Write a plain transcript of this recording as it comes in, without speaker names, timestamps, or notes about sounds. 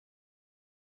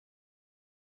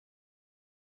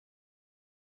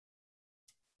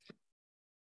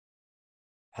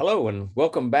Hello, and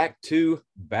welcome back to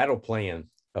Battle Plan,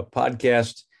 a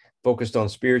podcast focused on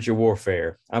spiritual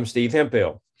warfare. I'm Steve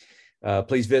Hemphill.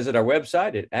 Please visit our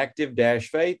website at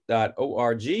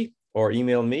active-faith.org or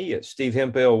email me at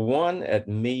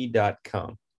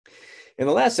stevehemphill1@me.com. In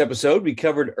the last episode, we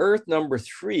covered Earth number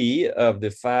 3 of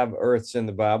the 5 Earths in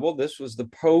the Bible. This was the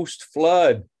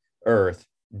post-flood Earth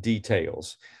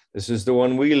details. This is the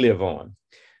one we live on.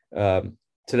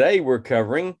 Today, we're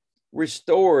covering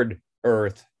restored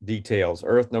Earth details,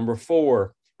 Earth number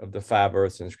 4 of the 5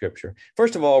 Earths in Scripture.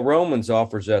 First of all, Romans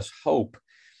offers us hope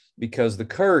because the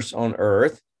curse on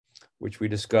Earth, which we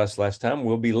discussed last time,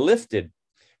 will be lifted.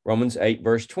 Romans 8,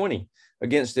 verse 20.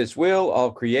 Against its will,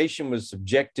 all creation was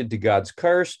subjected to God's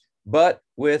curse, but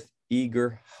with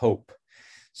eager hope.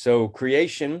 So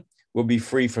creation will be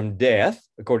free from death,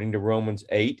 according to Romans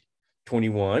 8,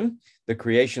 21. The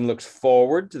creation looks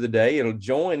forward to the day it'll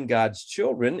join God's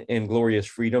children in glorious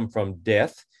freedom from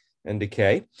death and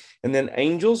decay. And then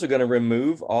angels are going to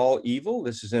remove all evil.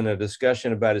 This is in a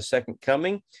discussion about his second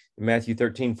coming. In Matthew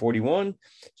 13, 41,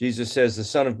 Jesus says, the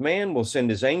Son of Man will send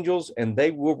his angels, and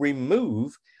they will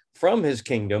remove from his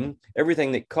kingdom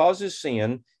everything that causes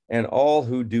sin and all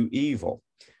who do evil.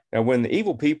 Now, when the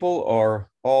evil people are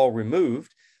all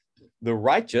removed, the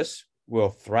righteous will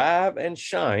thrive and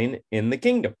shine in the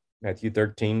kingdom. Matthew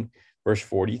 13, verse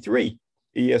 43.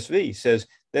 ESV says,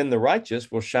 then the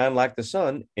righteous will shine like the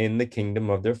sun in the kingdom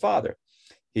of their Father.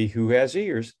 He who has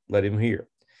ears, let him hear.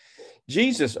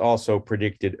 Jesus also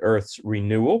predicted earth's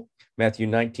renewal. Matthew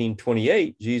 19,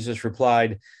 28, Jesus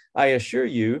replied, I assure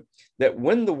you that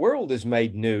when the world is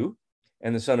made new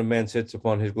and the Son of Man sits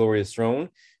upon his glorious throne,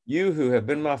 you who have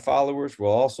been my followers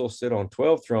will also sit on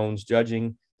 12 thrones,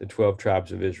 judging the 12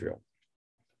 tribes of Israel.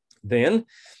 Then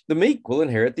the meek will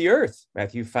inherit the earth.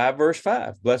 Matthew 5, verse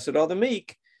 5. Blessed are the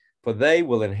meek, for they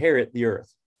will inherit the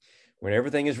earth. When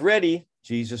everything is ready,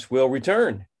 Jesus will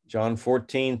return. John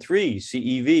 14, 3,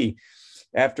 CEV.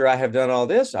 After I have done all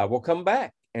this, I will come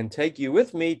back and take you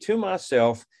with me to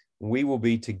myself. We will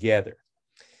be together.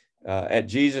 At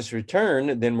Jesus'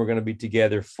 return, then we're going to be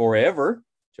together forever.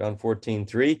 John 14,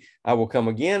 3. I will come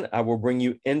again. I will bring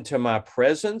you into my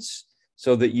presence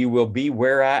so that you will be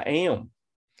where I am.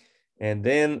 And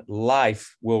then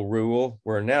life will rule,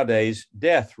 where nowadays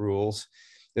death rules.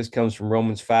 This comes from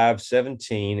Romans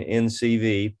 5:17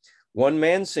 NCV. One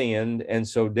man sinned, and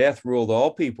so death ruled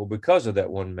all people because of that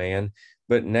one man.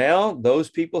 But now those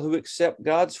people who accept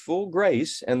God's full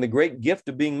grace and the great gift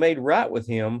of being made right with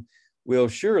him will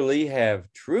surely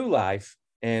have true life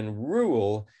and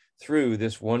rule through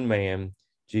this one man,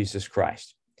 Jesus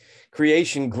Christ.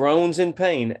 Creation groans in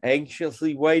pain,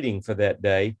 anxiously waiting for that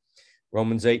day.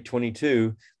 Romans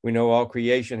 8:22, we know all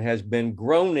creation has been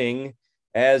groaning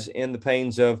as in the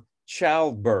pains of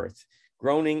childbirth.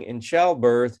 Groaning in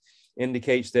childbirth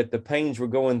indicates that the pains we're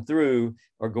going through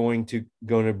are going to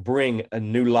bring a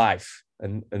new life,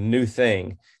 a new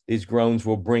thing. These groans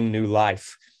will bring new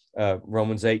life.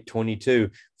 Romans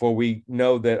 8:22, for we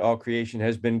know that all creation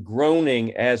has been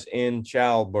groaning as in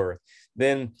childbirth.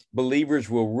 Then believers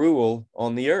will rule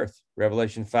on the earth.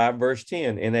 Revelation 5, verse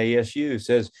 10, NASU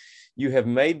says, you have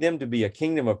made them to be a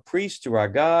kingdom of priests to our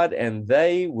God, and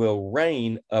they will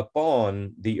reign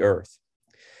upon the earth.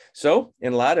 So,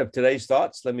 in light of today's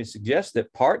thoughts, let me suggest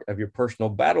that part of your personal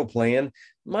battle plan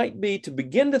might be to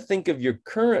begin to think of your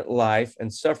current life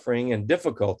and suffering and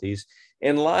difficulties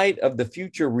in light of the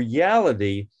future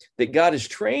reality that God is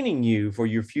training you for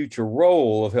your future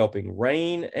role of helping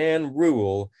reign and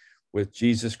rule with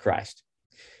Jesus Christ.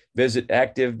 Visit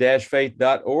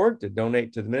active-faith.org to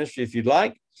donate to the ministry if you'd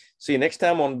like. See you next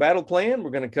time on Battle Plan.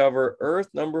 We're going to cover Earth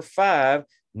number 5,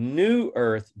 new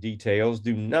Earth details.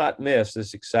 Do not miss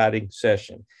this exciting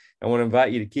session. I want to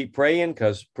invite you to keep praying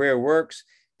because prayer works.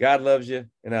 God loves you,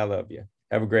 and I love you.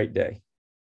 Have a great day.